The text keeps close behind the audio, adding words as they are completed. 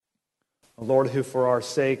Lord, who for our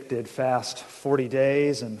sake did fast 40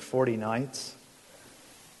 days and 40 nights,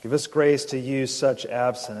 give us grace to use such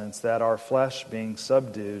abstinence that our flesh being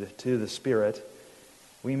subdued to the Spirit,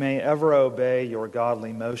 we may ever obey your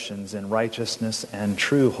godly motions in righteousness and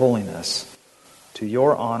true holiness, to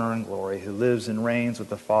your honor and glory, who lives and reigns with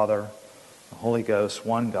the Father, the Holy Ghost,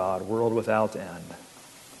 one God, world without end.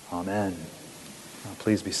 Amen. Now,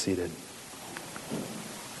 please be seated.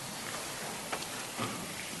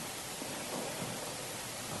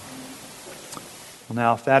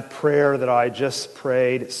 Now, if that prayer that I just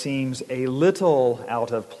prayed seems a little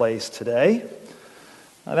out of place today,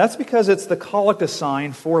 that's because it's the collect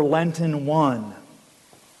assigned for Lenten 1.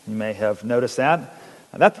 You may have noticed that.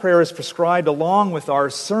 That prayer is prescribed along with our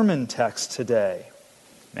sermon text today.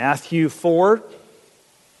 Matthew 4,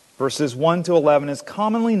 verses 1 to 11 is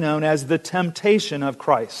commonly known as the temptation of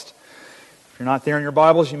Christ. If you're not there in your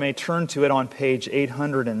Bibles, you may turn to it on page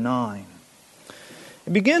 809.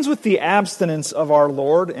 It begins with the abstinence of our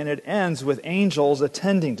Lord, and it ends with angels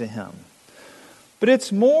attending to him. But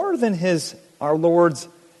it's more than our Lord's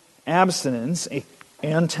abstinence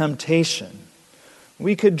and temptation.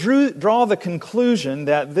 We could draw the conclusion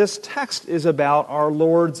that this text is about our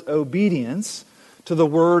Lord's obedience to the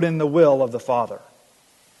word and the will of the Father.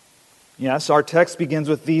 Yes, our text begins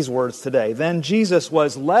with these words today. Then Jesus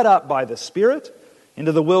was led up by the Spirit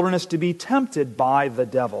into the wilderness to be tempted by the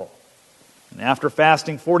devil. And after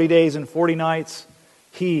fasting 40 days and 40 nights,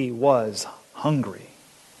 he was hungry.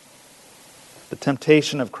 The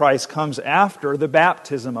temptation of Christ comes after the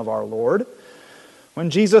baptism of our Lord, when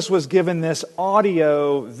Jesus was given this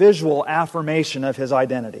audio-visual affirmation of his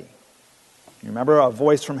identity. You remember, a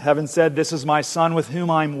voice from heaven said, "This is my Son with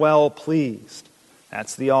whom I'm well pleased."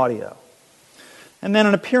 That's the audio. And then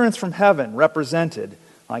an appearance from heaven represented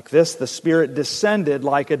like this: the Spirit descended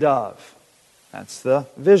like a dove. That's the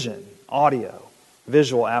vision. Audio,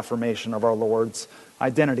 visual affirmation of our Lord's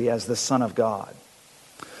identity as the Son of God.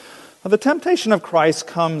 Now, the temptation of Christ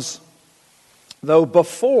comes, though,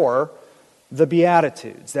 before the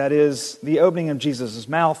Beatitudes, that is, the opening of Jesus'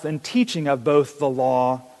 mouth and teaching of both the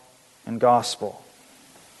law and gospel.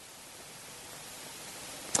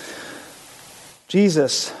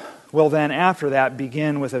 Jesus will then, after that,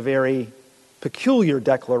 begin with a very peculiar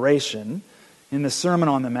declaration in the Sermon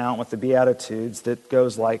on the Mount with the Beatitudes that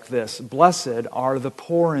goes like this: "Blessed are the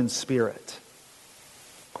poor in spirit."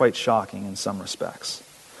 Quite shocking in some respects.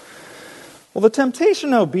 Well, the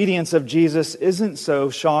temptation and obedience of Jesus isn't so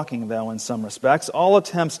shocking, though, in some respects. All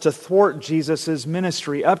attempts to thwart Jesus'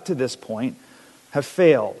 ministry up to this point have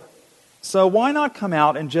failed. So why not come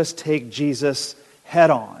out and just take Jesus head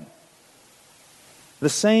on? The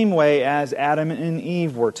same way as Adam and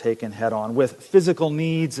Eve were taken head on, with physical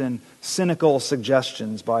needs and cynical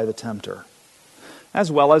suggestions by the tempter.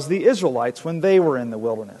 As well as the Israelites when they were in the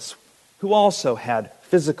wilderness, who also had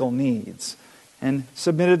physical needs and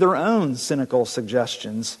submitted their own cynical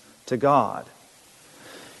suggestions to God.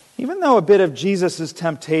 Even though a bit of Jesus'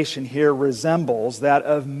 temptation here resembles that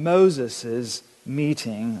of Moses'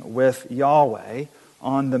 meeting with Yahweh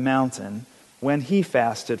on the mountain, when he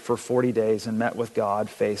fasted for 40 days and met with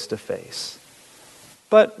God face to face.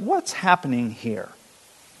 But what's happening here?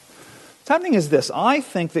 What's happening is this. I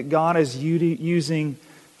think that God is using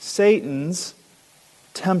Satan's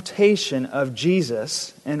temptation of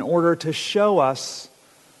Jesus in order to show us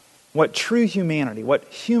what true humanity, what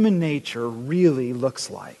human nature really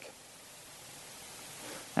looks like.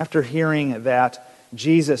 After hearing that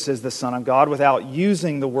Jesus is the Son of God without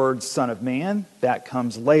using the word Son of Man, that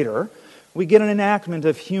comes later, we get an enactment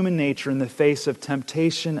of human nature in the face of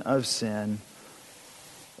temptation of sin,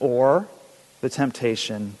 or the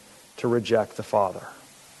temptation to reject the Father.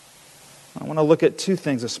 I want to look at two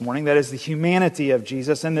things this morning. That is the humanity of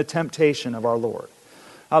Jesus and the temptation of our Lord.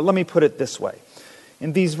 Let me put it this way.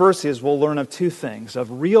 In these verses, we'll learn of two things: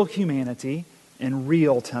 of real humanity and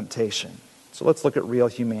real temptation. So let's look at real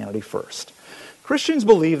humanity first. Christians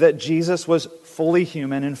believe that Jesus was fully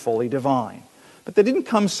human and fully divine. But they didn't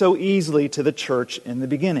come so easily to the church in the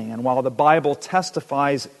beginning. And while the Bible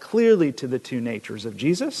testifies clearly to the two natures of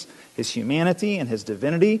Jesus, his humanity and his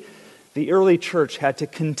divinity, the early church had to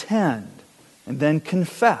contend and then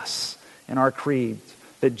confess in our creed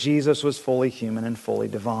that Jesus was fully human and fully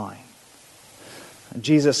divine. And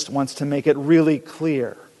Jesus wants to make it really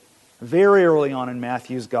clear, very early on in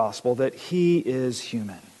Matthew's gospel, that he is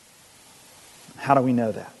human. How do we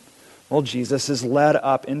know that? Well, Jesus is led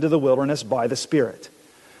up into the wilderness by the Spirit.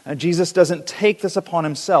 And Jesus doesn't take this upon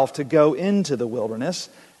himself to go into the wilderness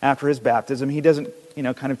after his baptism. He doesn't,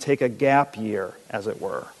 kind of take a gap year, as it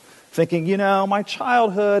were, thinking, my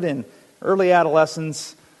childhood and early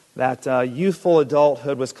adolescence, that youthful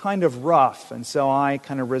adulthood was kind of rough, and so I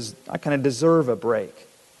kind of deserve a break.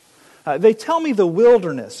 They tell me the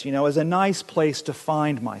wilderness, is a nice place to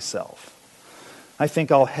find myself. I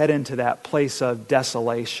think I'll head into that place of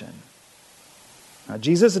desolation. Now,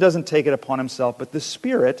 Jesus doesn't take it upon himself, but the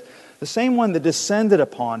Spirit, the same one that descended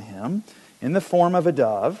upon him in the form of a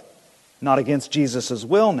dove, not against Jesus'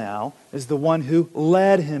 will now, is the one who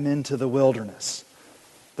led him into the wilderness.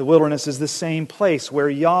 The wilderness is the same place where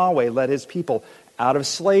Yahweh led his people out of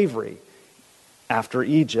slavery after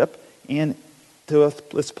Egypt and to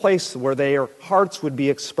this place where their hearts would be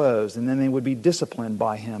exposed and then they would be disciplined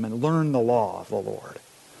by him and learn the law of the Lord.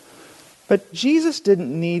 But Jesus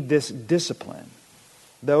didn't need this discipline,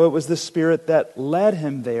 though it was the Spirit that led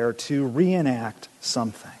him there to reenact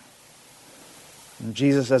something. And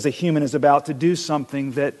Jesus, as a human, is about to do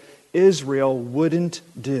something that Israel wouldn't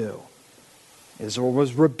do. Israel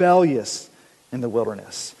was rebellious in the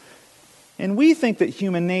wilderness. And we think that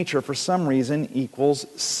human nature, for some reason, equals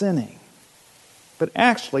sinning. But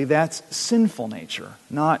actually, that's sinful nature,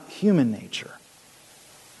 not human nature.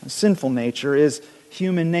 Sinful nature is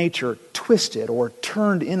human nature twisted or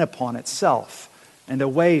turned in upon itself and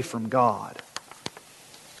away from God.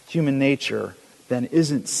 Human nature then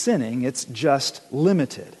isn't sinning, it's just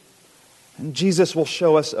limited. And Jesus will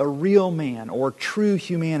show us a real man or true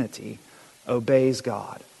humanity obeys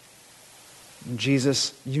God. And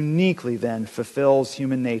Jesus uniquely then fulfills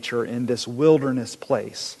human nature in this wilderness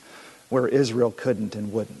place where Israel couldn't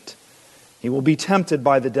and wouldn't. He will be tempted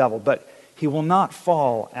by the devil, but he will not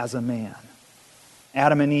fall as a man.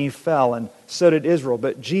 Adam and Eve fell, and so did Israel,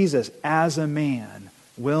 but Jesus, as a man,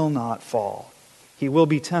 will not fall. He will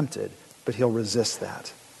be tempted, but he'll resist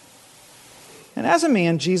that. And as a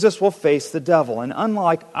man, Jesus will face the devil, and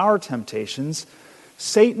unlike our temptations,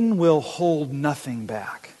 Satan will hold nothing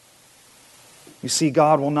back. You see,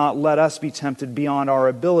 God will not let us be tempted beyond our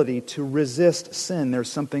ability to resist sin. There's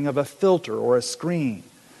something of a filter or a screen.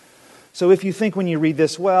 So if you think when you read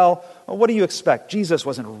this, well, what do you expect? Jesus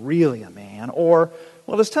wasn't really a man. Or,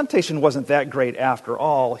 well, his temptation wasn't that great after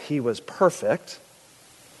all. He was perfect.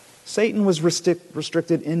 Satan was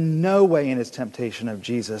restricted in no way in his temptation of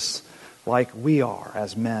Jesus like we are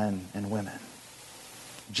as men and women.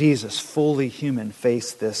 Jesus, fully human,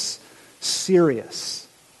 faced this serious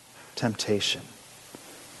temptation.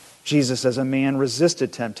 Jesus, as a man,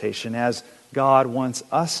 resisted temptation as God wants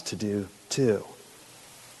us to do too.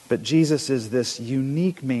 But Jesus is this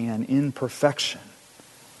unique man in perfection.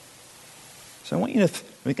 So I want you to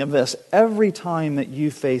think of this. Every time that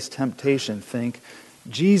you face temptation, think,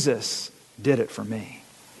 Jesus did it for me.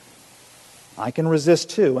 I can resist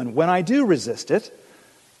too, and when I do resist it,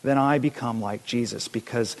 then I become like Jesus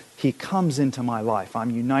because He comes into my life.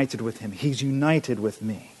 I'm united with Him. He's united with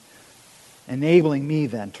me, enabling me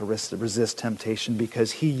then to resist temptation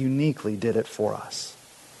because He uniquely did it for us.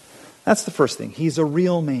 That's the first thing. He's a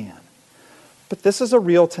real man. But this is a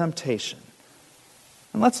real temptation.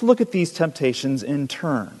 And let's look at these temptations in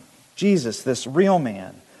turn. Jesus, this real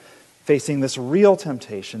man, facing this real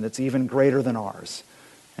temptation that's even greater than ours.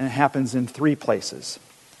 And it happens in three places: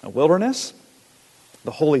 a wilderness,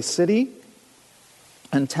 the holy city,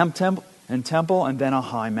 and temple, and then a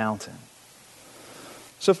high mountain.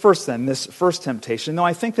 So first then, this first temptation, though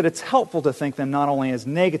I think that it's helpful to think them not only as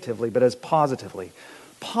negatively, but as positively.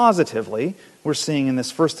 Positively, we're seeing in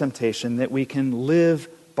this first temptation that we can live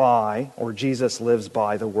by, or Jesus lives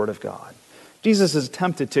by, the Word of God. Jesus is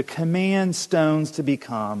tempted to command stones to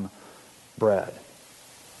become bread.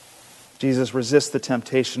 Jesus resists the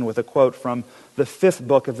temptation with a quote from the 5th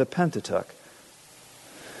book of the Pentateuch.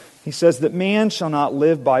 He says that man shall not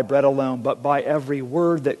live by bread alone, but by every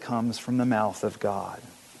word that comes from the mouth of God.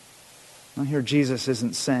 Now here Jesus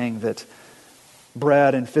isn't saying that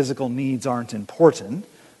bread and physical needs aren't important,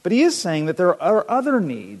 but he is saying that there are other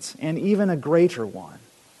needs, and even a greater one.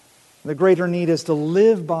 The greater need is to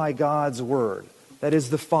live by God's word. That is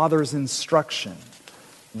the Father's instruction,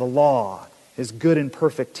 the law, His good and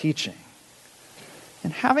perfect teaching.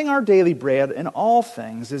 And having our daily bread in all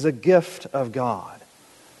things is a gift of God.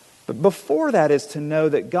 But before that is to know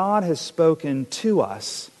that God has spoken to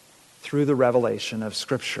us through the revelation of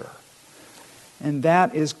Scripture. And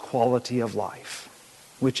that is quality of life,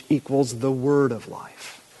 which equals the word of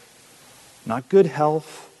life. Not good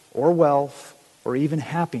health or wealth or even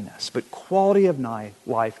happiness, but quality of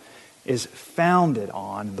life is founded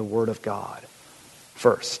on the Word of God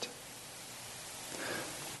first.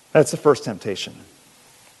 That's the first temptation,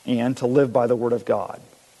 and to live by the Word of God.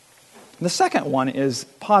 The second one is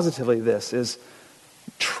positively this, is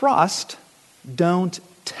trust, don't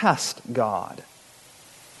test God.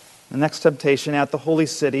 The next temptation at the holy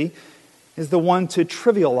city is the one to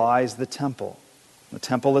trivialize the temple. The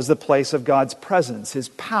temple is the place of God's presence, His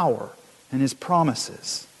power, and His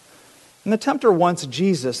promises. And the tempter wants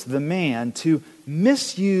Jesus, the man, to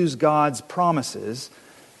misuse God's promises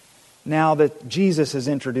now that Jesus has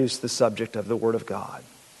introduced the subject of the Word of God.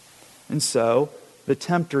 And so, the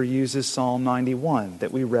tempter uses Psalm 91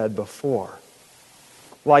 that we read before.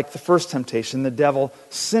 Like the first temptation, the devil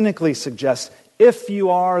cynically suggests, if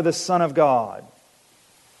you are the Son of God.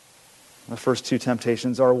 The first two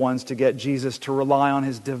temptations are ones to get Jesus to rely on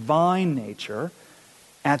His divine nature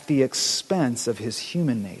at the expense of His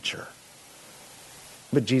human nature.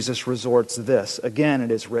 But Jesus resorts to this. Again,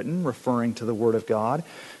 it is written, referring to the Word of God,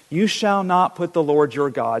 you shall not put the Lord your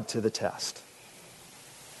God to the test.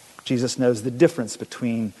 Jesus knows the difference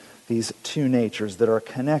between these two natures that are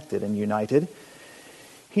connected and united.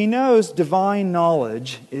 He knows divine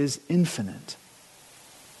knowledge is infinite.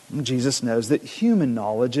 Jesus knows that human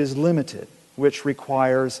knowledge is limited, which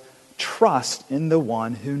requires trust in the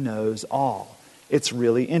one who knows all. It's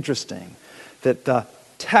really interesting that the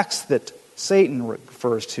text that Satan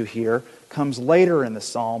refers to here comes later in the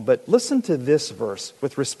psalm, but listen to this verse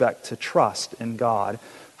with respect to trust in God.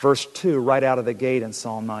 Verse 2, right out of the gate in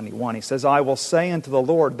Psalm 91, he says, I will say unto the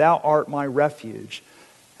Lord, Thou art my refuge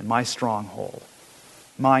and my stronghold,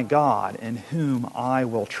 my God, in whom I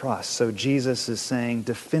will trust. So Jesus is saying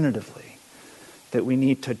definitively that we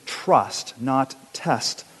need to trust, not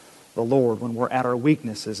test the Lord when we're at our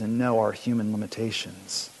weaknesses and know our human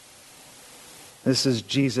limitations. This is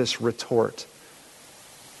Jesus' retort.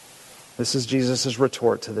 This is Jesus'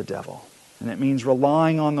 retort to the devil. And it means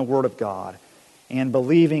relying on the Word of God and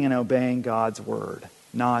believing and obeying God's Word,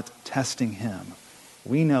 not testing Him.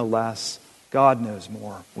 We know less. God knows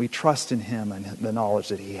more. We trust in Him and the knowledge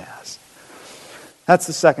that He has. That's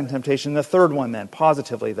the second temptation. The third one then,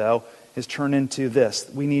 positively though, is turned into this.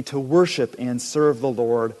 We need to worship and serve the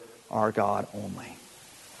Lord our God only.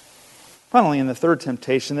 Finally, in the third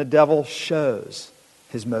temptation, the devil shows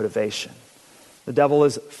his motivation. The devil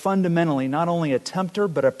is fundamentally not only a tempter,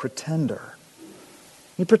 but a pretender.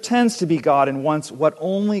 He pretends to be God and wants what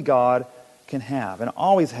only God can have, and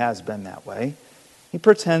always has been that way. He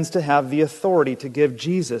pretends to have the authority to give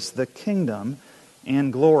Jesus the kingdom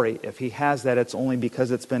and glory. If he has that, it's only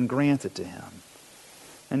because it's been granted to him.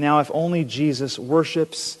 And now if only Jesus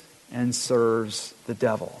worships and serves the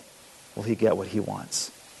devil, will he get what he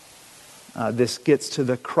wants? This gets to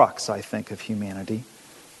the crux, I think, of humanity.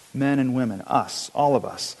 Men and women, us, all of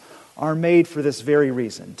us, are made for this very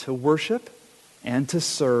reason, to worship and to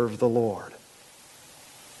serve the Lord.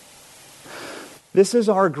 This is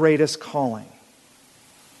our greatest calling.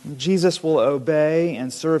 Jesus will obey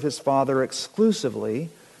and serve his Father exclusively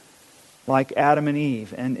like Adam and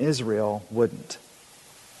Eve and Israel wouldn't.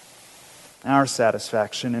 Our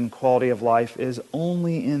satisfaction and quality of life is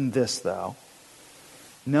only in this, though,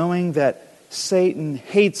 knowing that Satan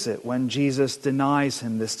hates it when Jesus denies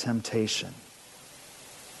him this temptation.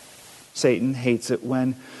 Satan hates it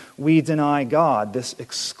when we deny God this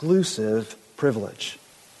exclusive privilege.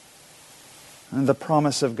 And the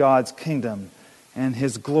promise of God's kingdom and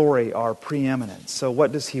his glory are preeminent. So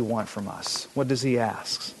what does he want from us? What does he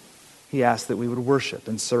ask? He asks that we would worship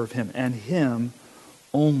and serve him, and him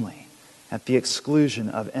only, at the exclusion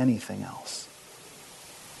of anything else.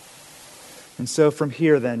 And so from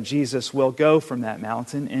here then, Jesus will go from that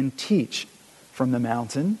mountain and teach from the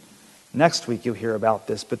mountain. Next week you'll hear about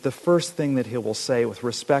this, but the first thing that he will say with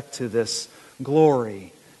respect to this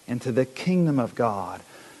glory and to the kingdom of God,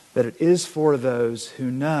 that it is for those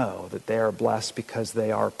who know that they are blessed because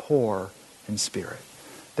they are poor in spirit,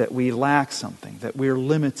 that we lack something, that we're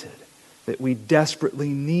limited, that we desperately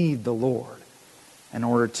need the Lord in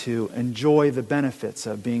order to enjoy the benefits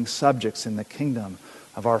of being subjects in the kingdom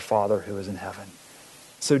of our Father who is in heaven.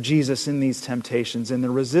 So Jesus, in these temptations, in the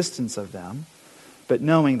resistance of them, but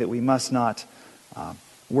knowing that we must not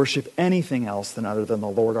worship anything else than other than the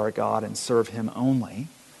Lord our God and serve him only,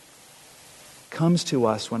 comes to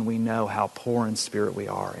us when we know how poor in spirit we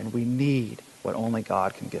are and we need what only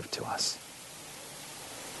God can give to us.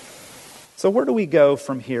 So where do we go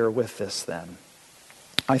from here with this then?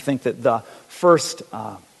 I think that the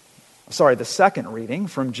second reading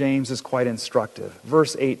from James is quite instructive.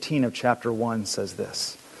 Verse 18 of chapter 1 says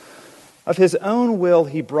this: Of his own will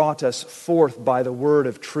he brought us forth by the word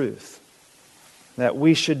of truth, that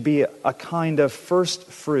we should be a kind of first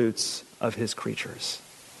fruits of his creatures.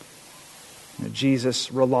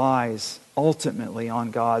 Jesus relies ultimately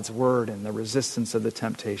on God's word and the resistance of the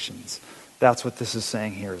temptations. That's what this is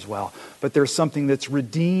saying here as well. But there's something that's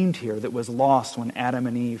redeemed here that was lost when Adam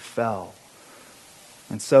and Eve fell.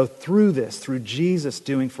 And so through this, through Jesus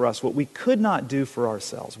doing for us what we could not do for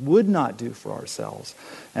ourselves, would not do for ourselves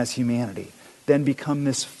as humanity, then become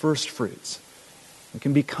this first fruits. We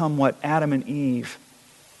can become what Adam and Eve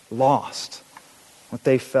lost, what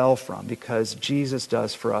they fell from, because Jesus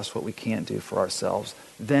does for us what we can't do for ourselves.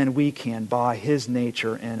 Then we can, by His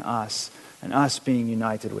nature in us, and us being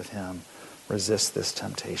united with Him, resist this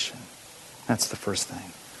temptation. That's the first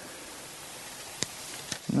thing.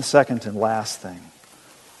 And the second and last thing,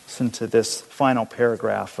 listen to this final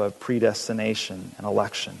paragraph of predestination and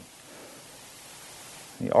election.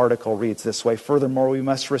 The article reads this way: "Furthermore, we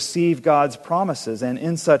must receive God's promises, and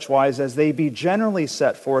in such wise as they be generally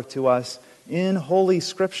set forth to us in Holy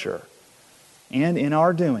Scripture and in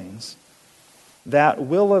our doings. That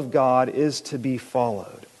will of God is to be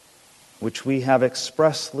followed, which we have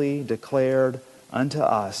expressly declared unto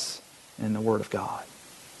us in the Word of God."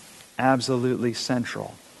 Absolutely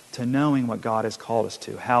central to knowing what God has called us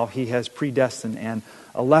to, how He has predestined and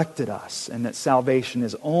elected us, and that salvation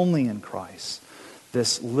is only in Christ.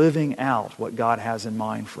 This living out what God has in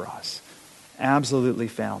mind for us. Absolutely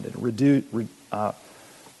founded,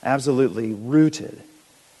 absolutely rooted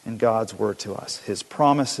in God's Word to us. His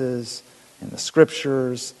promises, in the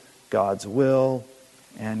Scriptures, God's will,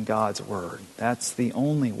 and God's Word. That's the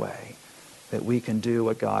only way that we can do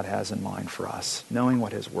what God has in mind for us, knowing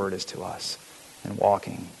what His Word is to us and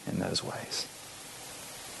walking in those ways.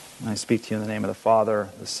 And I speak to you in the name of the Father,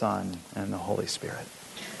 the Son, and the Holy Spirit.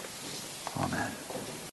 Amen.